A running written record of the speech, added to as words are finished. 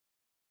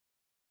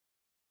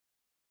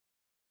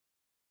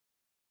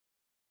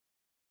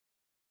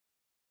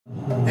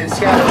and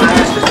scatter my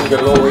ashes to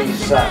the Lower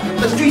East Side.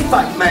 The street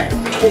fight man.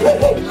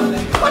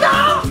 What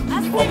up?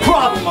 The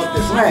problem of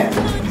this land.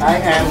 I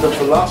am the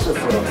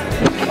philosopher of the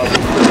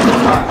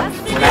time.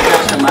 When I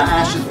ask my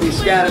ashes be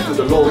scattered to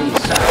the Lower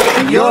East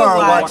Side. You're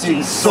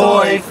watching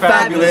Soi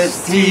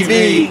Fabulous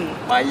TV.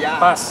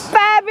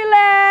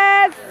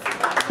 Fabulous!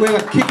 We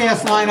have a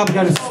kick-ass lineup. We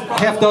got a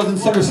half dozen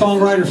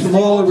singer-songwriters from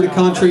all over the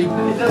country.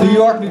 New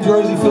York, New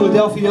Jersey,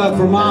 Philadelphia,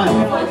 Vermont,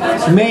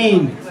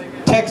 Maine,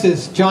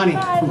 Texas. Johnny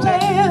from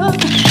Texas.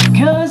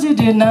 Cause you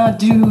did not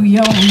do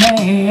your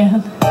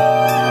math.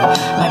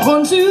 Like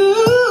 1,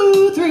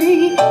 2,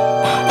 3.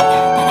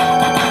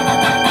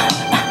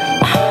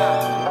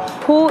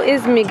 Who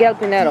is Miguel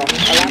Pinero?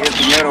 Miguel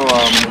Pinero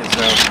is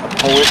a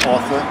poet,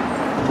 author,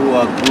 who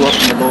grew up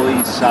in the Lower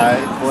East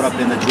Side, caught up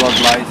in the drug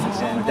life,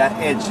 and that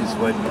edge is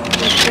what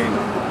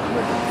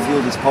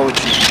fueled his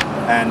poetry,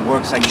 and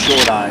works like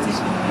Short Eyes,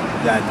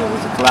 that there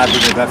was a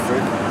collaborative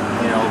effort,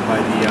 you know,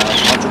 by the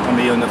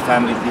entrepreneur and the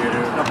family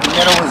theater.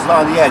 Pinero was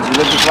on the edge. He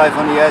lived his life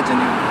on the edge, and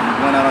he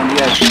went out on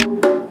the edge.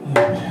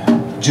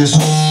 Just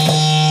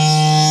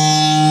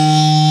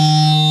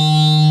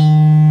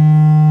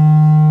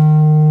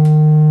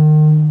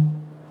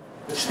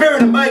the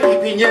spirit of Mikey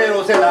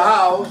Pinero's in the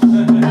house. We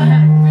don't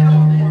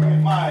work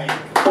with Mike.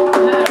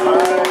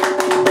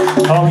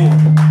 Oh, yeah.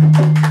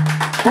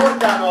 Put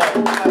that off.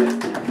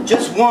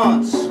 Just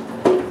once,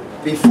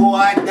 before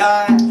I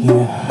die,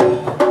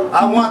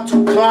 I want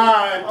to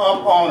climb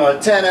up on a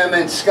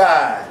tenement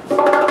sky,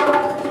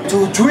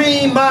 to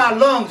dream my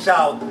lungs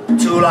out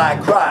till I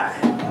cry,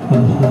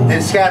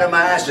 and scatter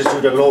my ashes to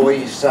the Lower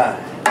East Side.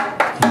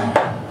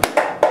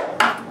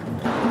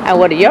 And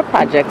what are your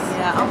projects?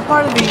 Yeah, I'm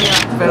part of the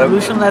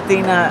Revolution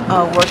Latina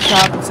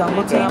workshop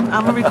ensemble team.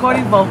 I'm a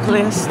recording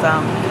vocalist.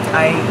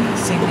 I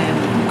sing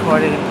and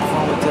record and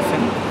perform with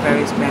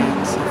various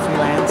bands and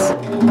freelance.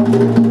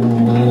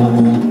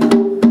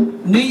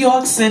 New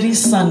York City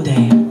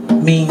Sunday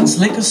means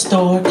liquor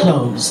store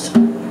closed.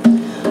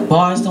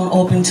 Bars don't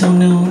open till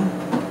noon.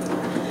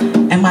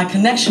 And my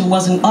connection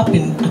wasn't up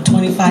in a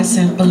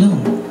 25-cent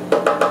balloon.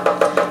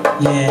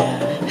 Yeah.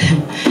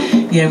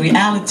 Yeah,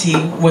 reality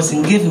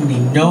wasn't giving me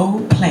no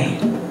play.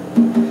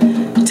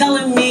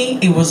 Telling me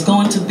it was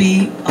going to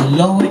be a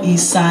Lower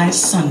East Side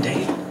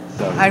Sunday.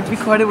 I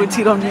recorded with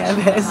Tito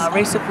Nieves,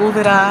 Ray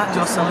Sepulveda,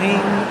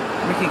 Jocelyn,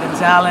 Ricky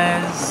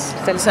Gonzalez,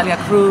 Celia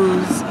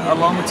Cruz,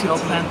 along with Tito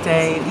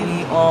Plante.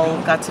 We all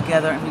got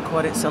together and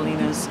recorded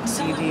Selena's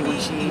CD when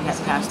she had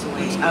passed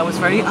away. I was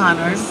very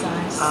honored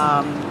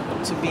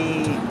to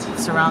be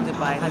surrounded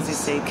by, as they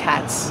say,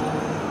 cats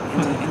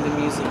in the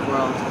music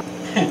world.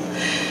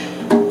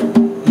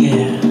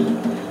 Yeah.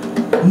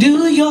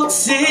 New York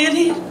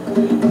City,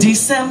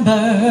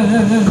 December.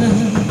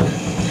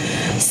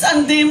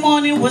 Sunday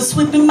morning was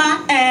whipping my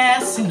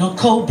ass in a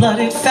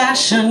cold-blooded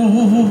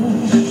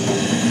fashion.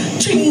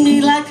 Treating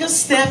me like a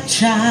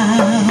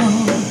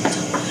stepchild.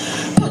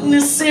 Putting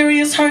this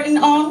serious hurting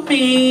on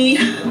me.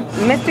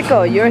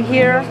 Mystical, you're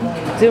here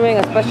doing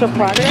a special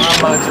project?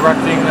 I'm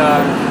directing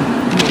a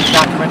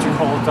documentary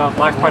called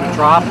Life by the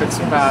Drop. It's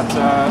about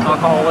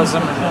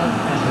alcoholism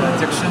and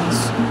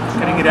addictions.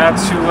 Getting it out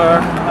to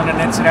on an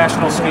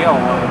international scale.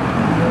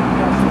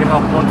 If we can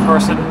help one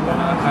person,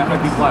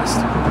 I'd be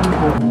blessed.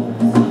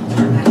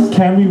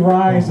 Can we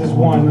rise as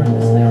one?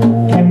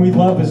 Can we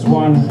love as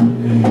one?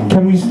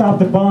 Can we stop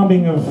the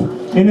bombing of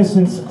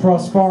innocents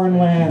across foreign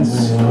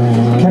lands?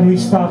 Can we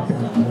stop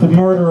the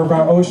murder of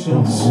our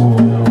oceans?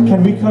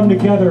 Can we come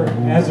together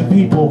as a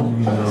people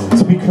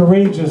to be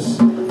courageous,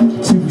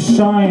 to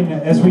shine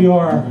as we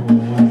are,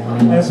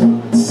 as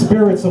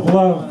spirits of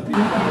love?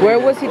 Where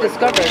was he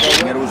discovered?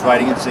 He was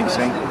writing in Sing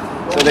Sing.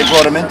 So they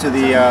brought him into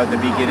the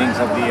beginnings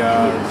of the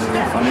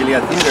Familia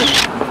Theater,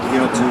 you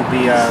know, to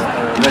be a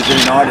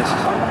resident artist.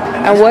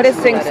 And what is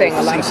Sing Sing?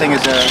 Sing Sing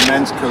is a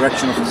men's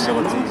correctional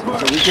facility.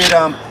 So we did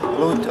a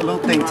little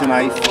thing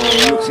tonight for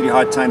New York City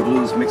Hard Time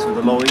Blues mixed with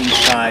the Lower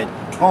East Side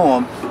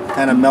poem,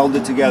 kind of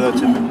melded together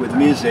with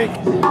music.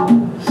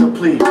 So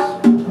please,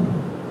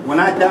 when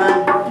I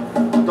die,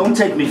 don't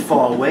take me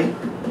far away.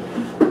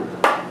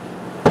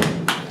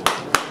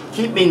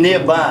 Keep me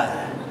nearby.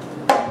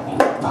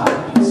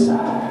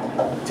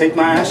 Take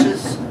my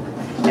ashes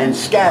and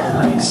scatter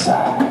them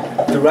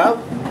throughout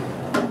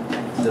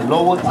the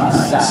Lower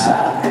East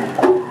Side.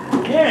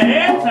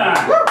 Yeah,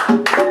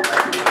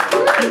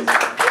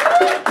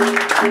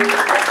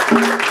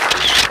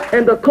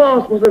 and the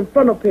cross was in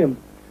front of him.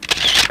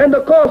 And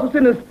the cross was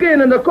in his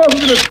skin, and the cross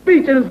was in his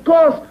speech, and his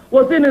cross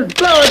was in his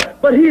blood.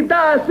 But he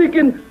died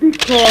seeking the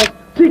cross,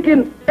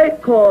 seeking a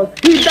cause.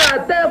 He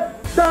died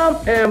deaf, dumb,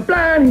 and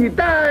blind. He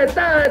died,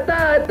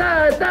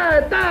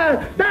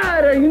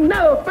 and he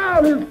never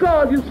found his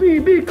cause, you see,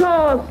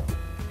 because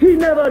he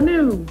never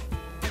knew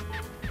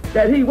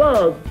that he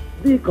was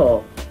the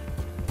cause.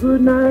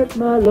 Good night,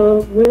 my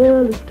love.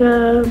 Well, it's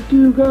time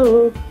to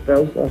go. That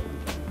was awesome.